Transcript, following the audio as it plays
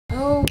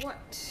Oh,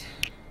 what?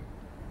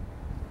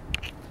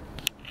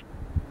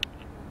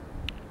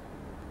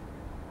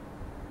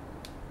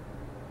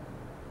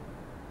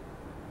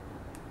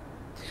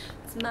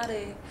 It's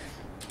Maddie.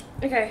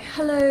 Okay,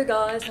 hello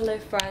guys, hello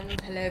friends,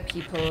 hello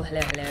people,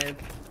 hello.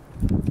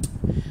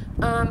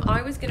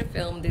 I was gonna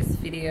film this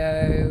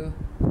video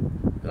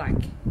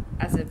like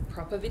as a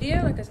proper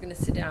video, like I was gonna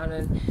sit down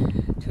and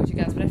talk to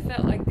you guys, but I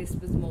felt like this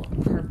was more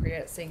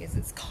appropriate seeing as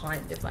it's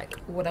kind of like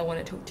what I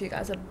want to talk to you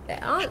guys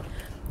about.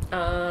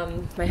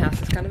 My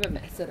house is kind of a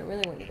mess, so I don't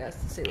really want you guys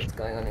to see what's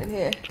going on in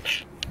here.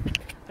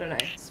 I don't know,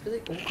 it's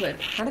really awkward.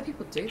 How do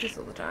people do this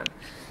all the time?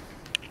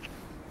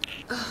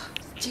 Oh,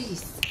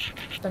 jeez.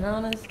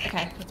 Bananas.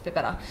 Okay, that's a bit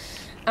better.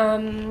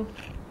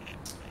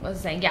 What was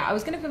I saying? Yeah, I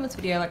was gonna film this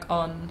video like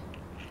on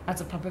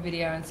as a proper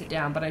video and sit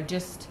down, but I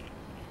just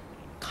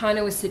kind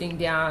of was sitting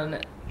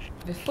down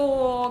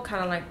before,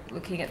 kind of like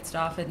looking at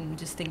stuff and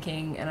just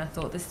thinking, and I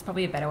thought this is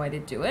probably a better way to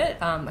do it.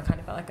 I kind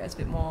of felt like it was a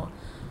bit more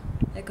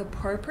like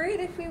appropriate,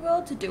 if we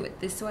will, to do it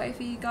this way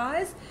for you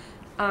guys.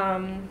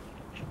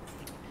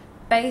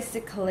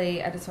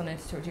 Basically, I just wanted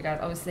to talk to you guys.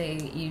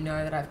 Obviously, you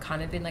know that I've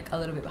kind of been like a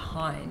little bit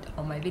behind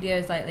on my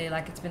videos lately.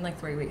 Like it's been like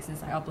 3 weeks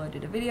since I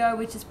uploaded a video,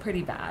 which is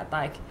pretty bad.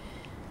 Like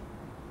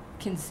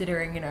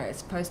considering, you know, it's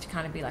supposed to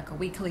kind of be like a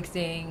weekly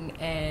thing,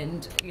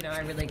 and you know, I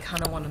really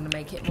kind of wanted to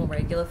make it more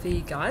regular for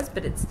you guys,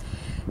 but it's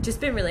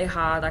just been really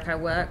hard. Like I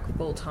work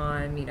full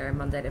time, you know,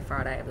 Monday to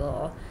Friday,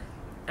 blah.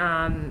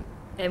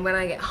 And when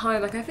I get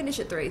home, like I finish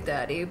at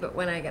 3:30, but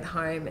when I get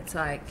home, it's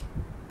like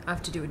I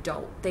have to do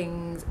adult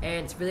things,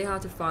 and it's really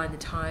hard to find the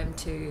time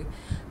to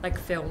like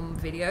film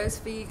videos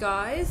for you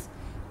guys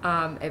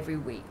every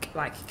week,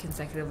 like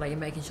consecutively, and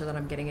making sure that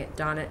I'm getting it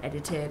done and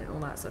edited and all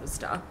that sort of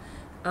stuff.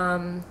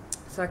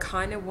 So I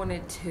kind of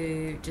wanted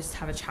to just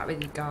have a chat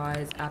with you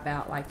guys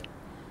about like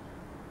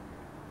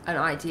an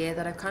idea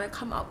that I've kind of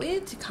come up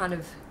with to kind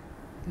of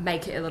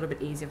make it a little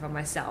bit easier for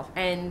myself,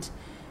 and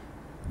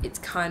it's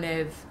kind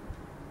of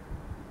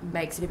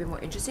makes it a bit more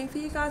interesting for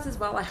you guys as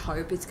well. I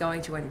hope it's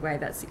going to anyway.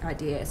 That's the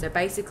idea. So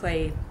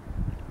basically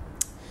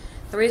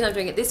the reason I'm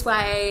doing it this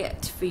way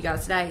for you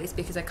guys today is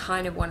because I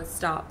kind of want to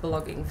start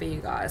vlogging for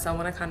you guys. So I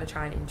want to kind of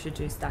try and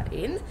introduce that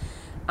in.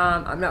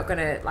 I'm not going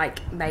to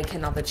like make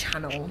another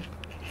channel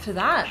for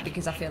that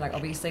because I feel like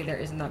obviously there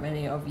isn't that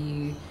many of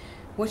you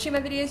watching my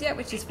videos yet,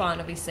 which is fine.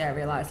 Obviously I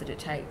realize that it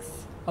takes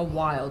a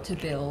while to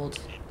build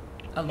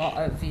a lot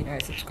of, you know,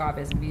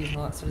 subscribers and views and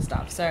all that sort of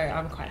stuff. So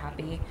I'm quite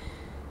happy,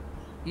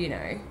 you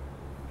know,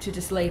 to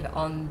just leave it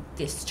on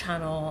this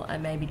channel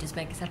and maybe just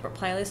make a separate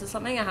playlist or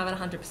something. I haven't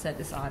 100%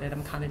 decided.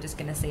 I'm kind of just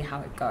going to see how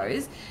it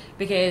goes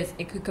because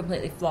it could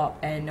completely flop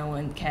and no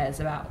one cares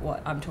about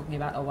what I'm talking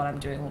about or what I'm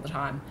doing all the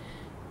time,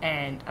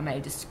 and I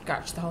may just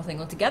scratch the whole thing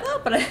altogether.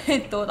 But I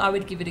thought I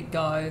would give it a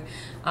go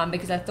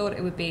because I thought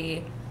it would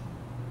be,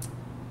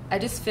 I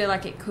just feel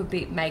like it could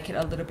be make it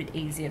a little bit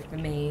easier for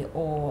me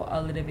or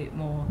a little bit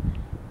more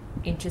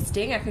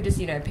interesting. I could just,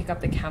 you know, pick up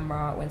the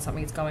camera when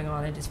something's going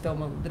on and just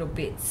film a little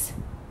bits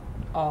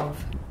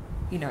of,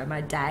 you know,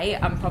 my day.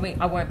 I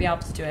won't be able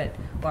to do it,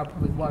 or I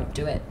probably won't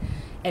do it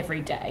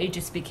every day,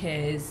 just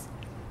because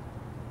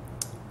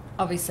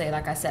obviously,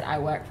 like I said, I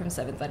work from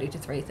 7:30 to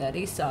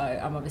 3:30, so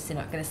I'm obviously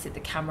not going to sit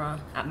the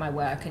camera at my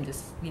work and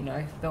just, you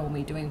know, film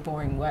me doing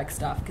boring work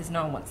stuff, because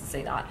no one wants to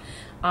see that.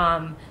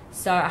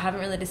 So I haven't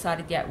really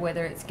decided yet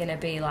whether it's going to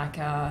be like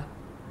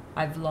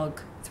I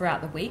vlog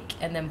throughout the week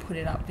and then put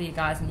it up for you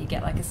guys and you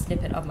get like a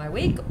snippet of my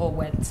week, or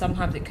when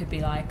sometimes it could be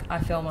like I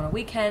film on a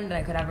weekend and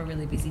I could have a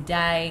really busy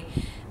day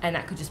and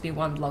that could just be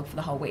one vlog for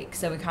the whole week.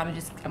 So I'm kind of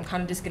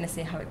just going to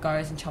see how it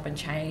goes and chop and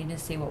change and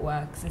see what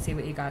works and see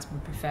what you guys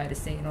would prefer to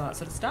see and all that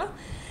sort of stuff.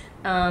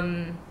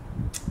 Yeah,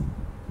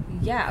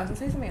 I was going to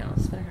say something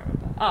else, but I can't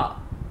remember.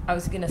 Oh, I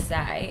was going to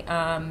say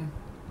I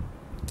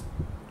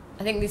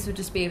think this would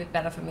just be a bit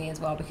better for me as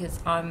well, because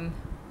I'm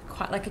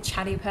quite like a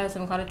chatty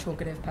person, I'm quite a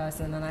talkative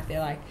person, and I feel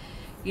like,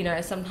 you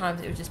know, sometimes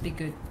it would just be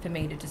good for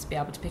me to just be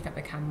able to pick up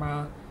a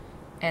camera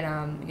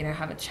and you know,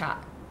 have a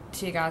chat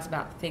to you guys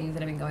about things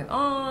that have been going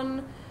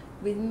on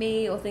with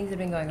me or things that have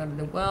been going on in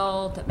the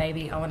world, that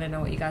maybe I want to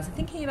know what you guys are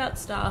thinking about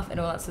stuff and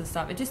all that sort of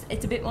stuff.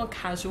 It's a bit more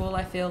casual.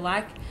 I feel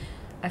like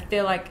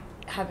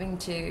having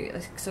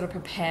to sort of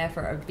prepare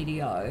for a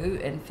video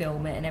and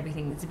film it and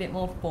everything, it's a bit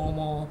more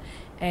formal,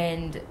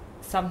 and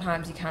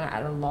sometimes you're kind of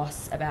at a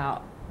loss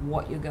about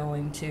what you're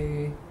going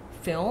to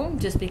film,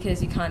 just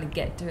because you kind of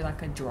get through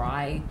like a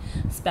dry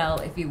spell,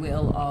 if you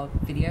will, of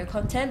video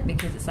content,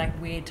 because it's like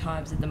weird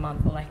times of the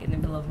month, or like in the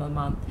middle of the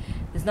month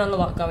there's not a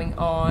lot going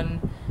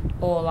on,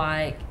 or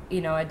like,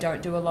 you know, I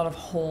don't do a lot of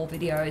haul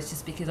videos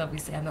just because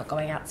obviously I'm not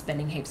going out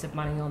spending heaps of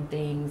money on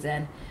things,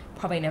 and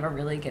probably never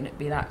really gonna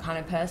be that kind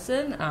of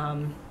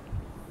person.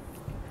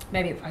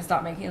 Maybe if I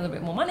start making a little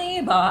bit more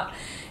money, but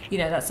you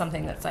know, that's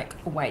something that's like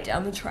way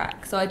down the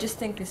track. So I just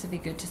think this would be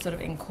good to sort of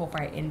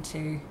incorporate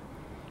into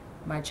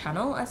my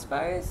channel, I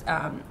suppose,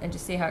 and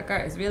just see how it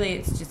goes. Really,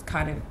 it's just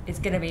kind of, it's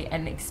going to be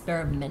an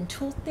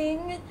experimental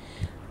thing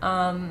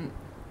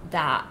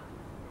that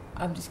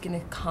I'm just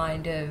going to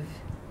kind of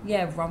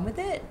yeah, run with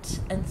it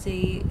and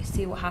see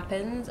what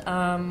happens.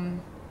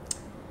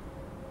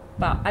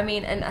 But I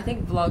mean, and I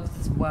think vlogs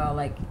as well,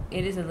 like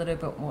it is a little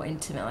bit more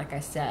intimate, like I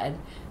said.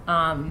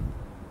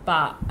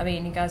 But I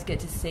mean, you guys get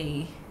to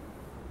see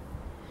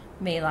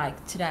me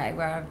like today,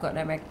 where I've got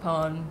no makeup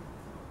on,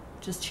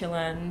 just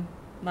chilling,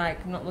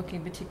 like not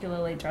looking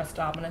particularly dressed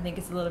up. And I think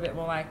it's a little bit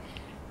more like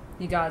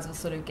you guys will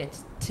sort of get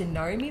to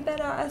know me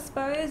better, I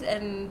suppose,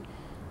 and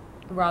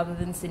rather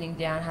than sitting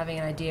down having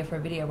an idea for a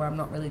video where I'm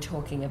not really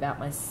talking about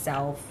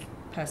myself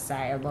per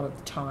se. A lot of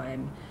the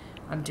time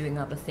I'm doing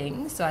other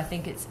things, so I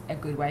think it's a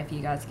good way for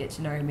you guys to get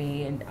to know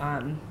me and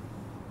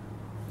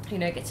you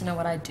know, get to know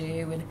what I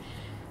do and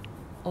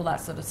all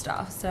that sort of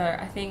stuff. So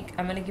I think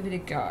I'm gonna give it a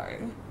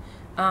go.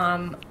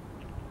 I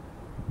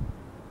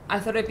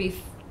thought it'd be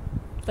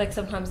like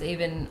sometimes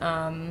even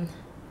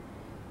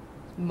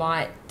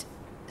might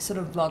sort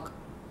of vlog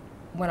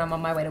when I'm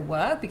on my way to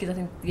work, because I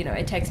think, you know,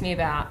 it takes me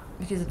about,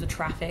 because of the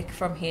traffic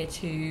from here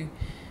to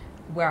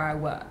where I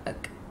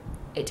work,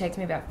 it takes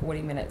me about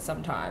 40 minutes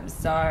sometimes.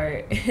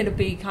 So it'll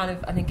be kind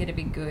of, I think it'd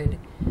be good,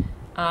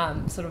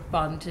 sort of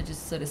fun to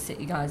just sort of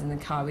sit you guys in the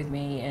car with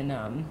me and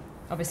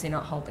obviously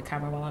not hold the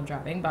camera while I'm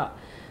driving, but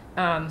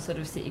sort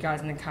of sit you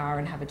guys in the car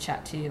and have a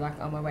chat to you like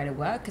on my way to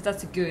work, because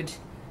that's a good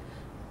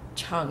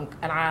chunk.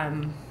 And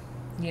I'm,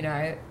 you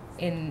know,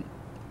 in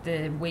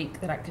the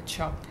week that I could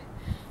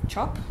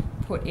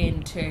put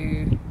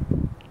into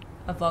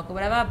a vlog or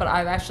whatever. But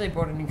I've actually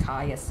brought a new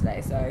car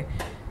yesterday, so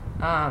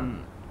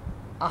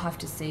I'll have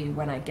to see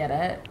when I get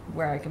it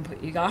where I can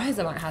put you guys.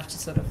 I might have to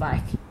sort of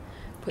like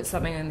put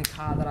something in the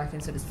car that I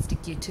can sort of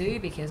stick you to,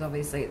 because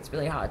obviously it's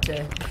really hard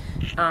to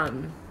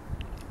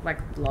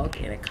like vlog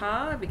in a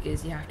car,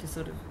 because you have to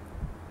sort of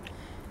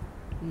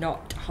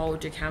not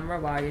hold your camera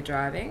while you're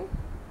driving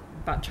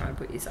but try and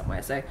put you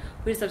somewhere. So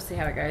we just have to see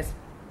how it goes,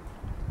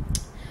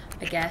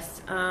 I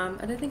guess. I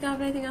don't think I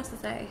have anything else to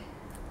say.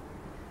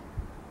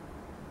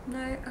 No,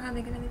 I can't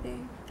think of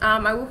anything.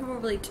 I will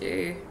probably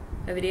do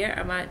a video.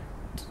 I might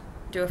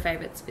do a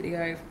favourites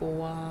video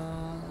for,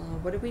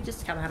 what did we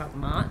just come out of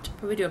March?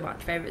 Probably do a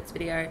March favourites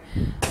video.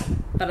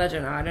 But I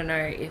don't know. I don't know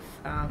if,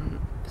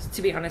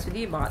 to be honest with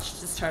you, March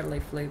just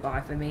totally flew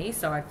by for me.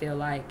 So I feel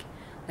like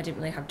I didn't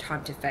really have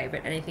time to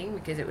favourite anything,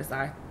 because it was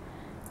like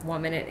 1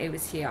 minute it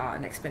was here,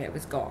 next minute it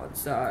was gone.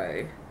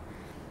 So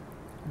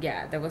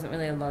yeah, there wasn't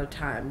really a lot of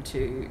time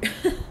to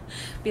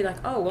be like,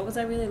 oh, what was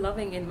I really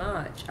loving in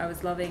March? I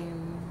was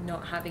loving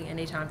not having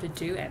any time to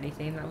do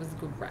anything. That was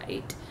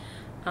great.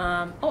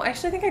 Oh,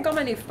 actually, I think I got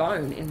my new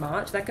phone in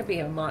March. That could be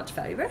a March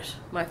favourite,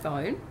 my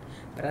phone.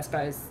 But I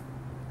suppose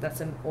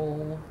that's an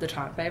all the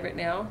time favourite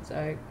now.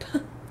 So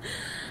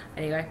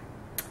anyway,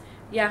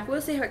 yeah,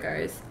 we'll see how it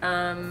goes.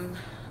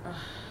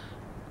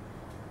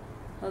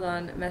 Hold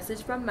on,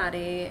 message from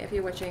Maddie. If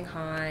you're watching,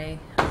 hi,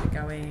 how's it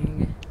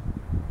going?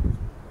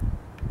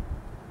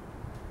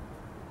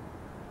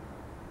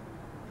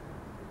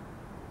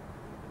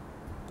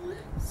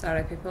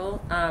 Sorry,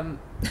 people.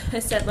 I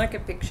sent like a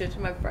picture to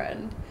my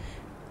friend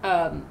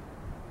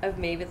of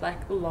me with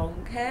like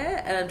long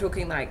hair, and I'm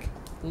talking like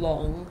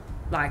long,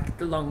 like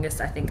the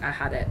longest I think I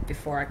had it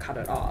before I cut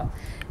it off.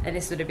 And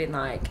this would have been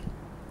like,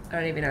 I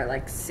don't even know,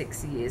 like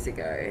 6 years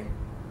ago,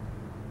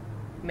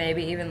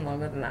 maybe even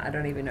longer than that, I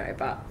don't even know.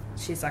 But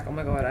she's like, oh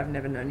my god, I've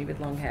never known you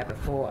with long hair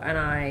before. And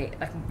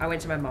I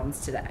went to my mum's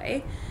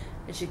today,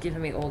 and she'd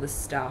given me all this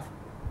stuff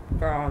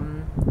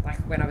from like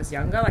when I was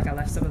younger. Like I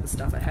left some of the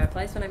stuff at her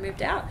place when I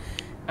moved out,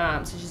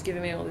 so she's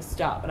given me all this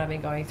stuff, and I've been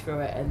going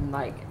through it and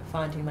like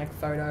finding like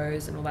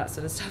photos and all that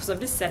sort of stuff. So I'm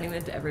just sending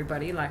them to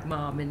everybody, like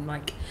mum and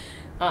like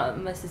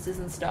my sisters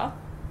and stuff.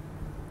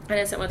 And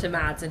I sent one to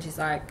Mads, and she's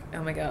like,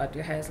 oh my god,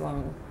 your hair's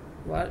long.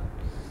 What?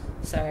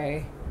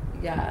 So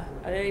yeah,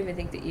 I don't even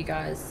think that you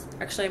guys,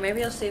 actually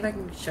maybe I'll see if I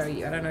can show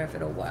you. I don't know if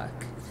it'll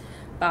work,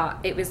 but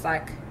it was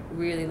like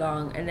really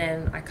long, and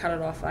then I cut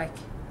it off like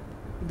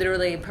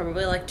literally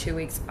probably like 2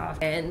 weeks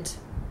after, and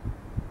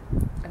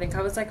I think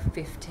I was like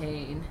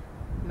 15,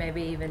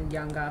 maybe even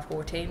younger,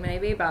 14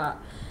 maybe, but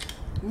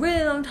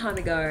really long time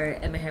ago.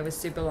 And my hair was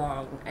super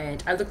long,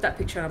 and I looked at that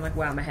picture and I'm like,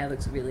 wow, my hair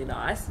looks really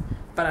nice.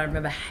 But I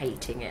remember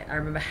hating it. I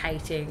remember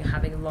hating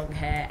having long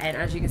hair, and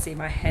as you can see,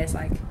 my hair's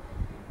like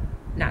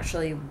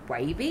naturally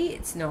wavy.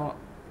 It's not,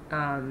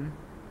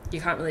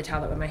 you can't really tell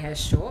that when my hair's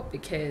short,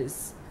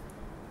 because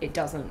it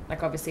doesn't,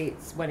 like obviously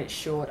it's when it's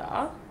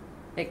shorter,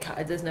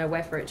 there's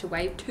nowhere for it to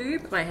wave to.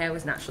 But my hair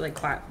was naturally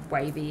quite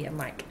wavy, and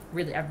like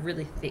really, I have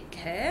really thick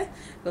hair,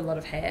 with a lot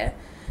of hair.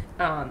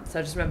 So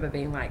I just remember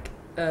being like,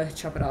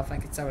 chop it off,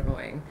 like it's so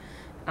annoying.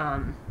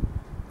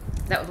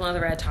 That was one of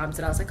the rare times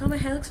that I was like, oh, my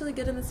hair looks really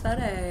good in this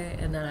photo,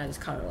 and then I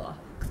just cut it off,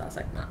 because I was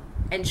like, nah.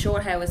 And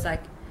short hair was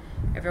like,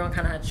 everyone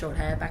kind of had short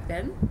hair back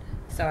then,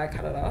 so I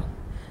cut it off.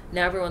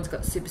 Now everyone's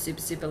got super,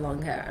 super, super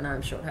long hair, and I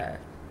have short hair.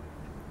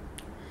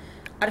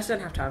 I just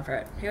don't have time for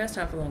it. Who has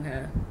time for long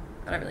hair?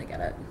 I don't really get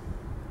it.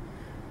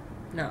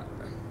 No.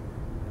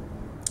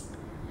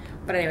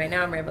 But anyway,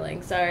 now I'm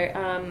rambling. So,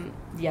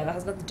 yeah, that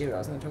has nothing to do with what I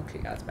was going to talk to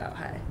you guys about.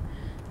 Hey,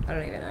 I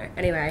don't even know.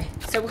 Anyway,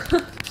 so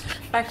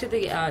back to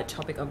the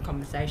topic of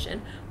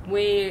conversation.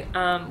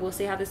 We'll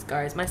see how this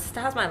goes. My sister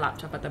has my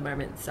laptop at the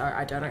moment, so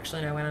I don't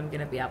actually know when I'm going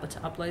to be able to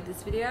upload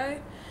this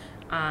video.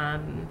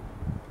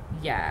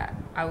 Yeah,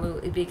 I will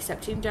be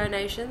accepting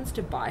donations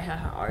to buy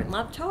her own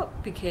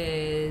laptop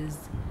because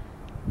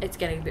it's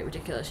getting a bit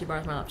ridiculous. She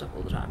borrows my laptop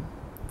all the time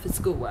for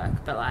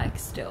schoolwork, but like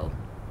still,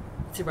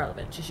 it's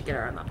irrelevant. She should get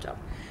her own laptop.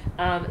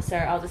 So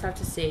I'll just have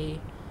to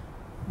see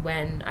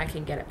when I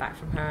can get it back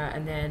from her,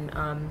 and then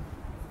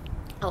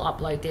I'll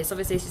upload this.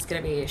 Obviously it's just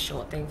going to be a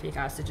short thing for you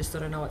guys to just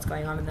sort of know what's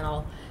going on, and then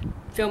I'll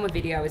film a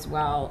video as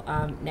well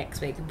next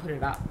week and put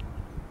it up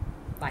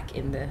like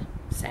in the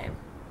same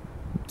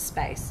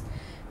space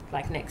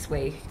like next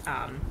week.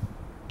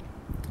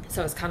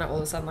 So it's kind of all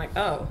of a sudden like,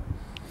 oh,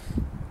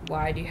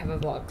 why do you have a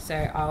vlog? So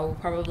I'll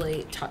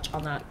probably touch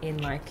on that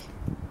in like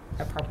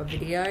a proper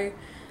video,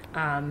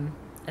 and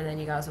then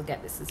you guys will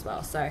get this as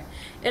well, so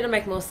it'll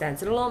make more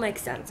sense. It'll all make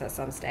sense at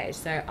some stage.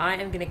 So I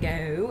am gonna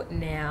go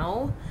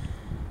now.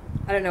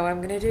 I don't know what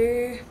I'm gonna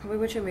do. Probably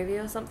watch a movie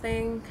or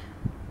something.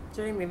 Is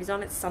there any movies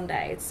on? It's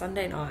Sunday. It's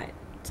Sunday night.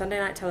 Sunday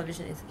night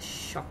television is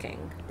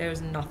shocking. There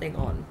is nothing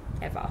on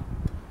ever.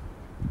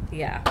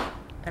 Yeah,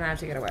 and I have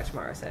to go to work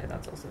tomorrow, so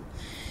that's awesome.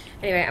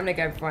 Anyway, I'm gonna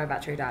go before my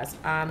battery dies.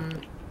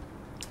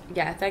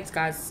 Yeah, thanks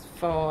guys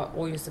for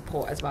all your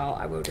support as well.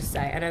 I will just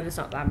say, I know there's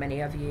not that many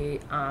of you,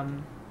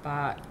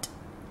 but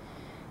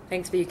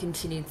thanks for your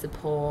continued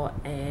support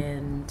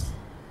and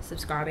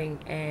subscribing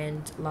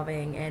and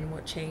loving and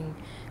watching,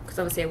 because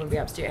obviously I wouldn't be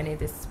able to do any of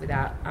this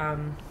without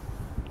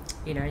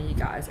you know, you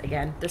guys.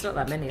 Again, there's not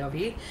that many of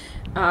you,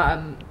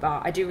 but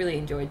I do really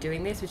enjoy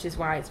doing this, which is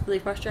why it's really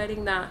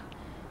frustrating that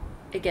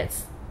it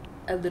gets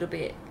a little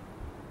bit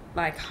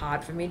like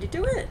hard for me to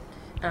do it,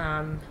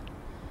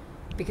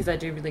 because I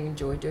do really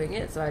enjoy doing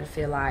it. So I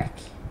feel like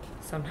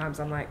sometimes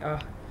I'm like, oh,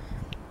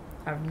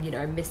 I've, you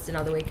know, missed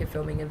another week of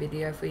filming a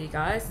video for you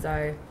guys.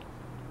 So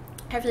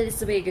hopefully this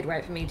will be a good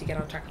way for me to get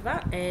on track of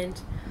that, and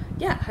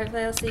yeah,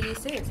 hopefully I'll see you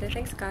soon. So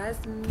thanks guys,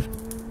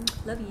 and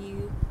love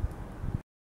you.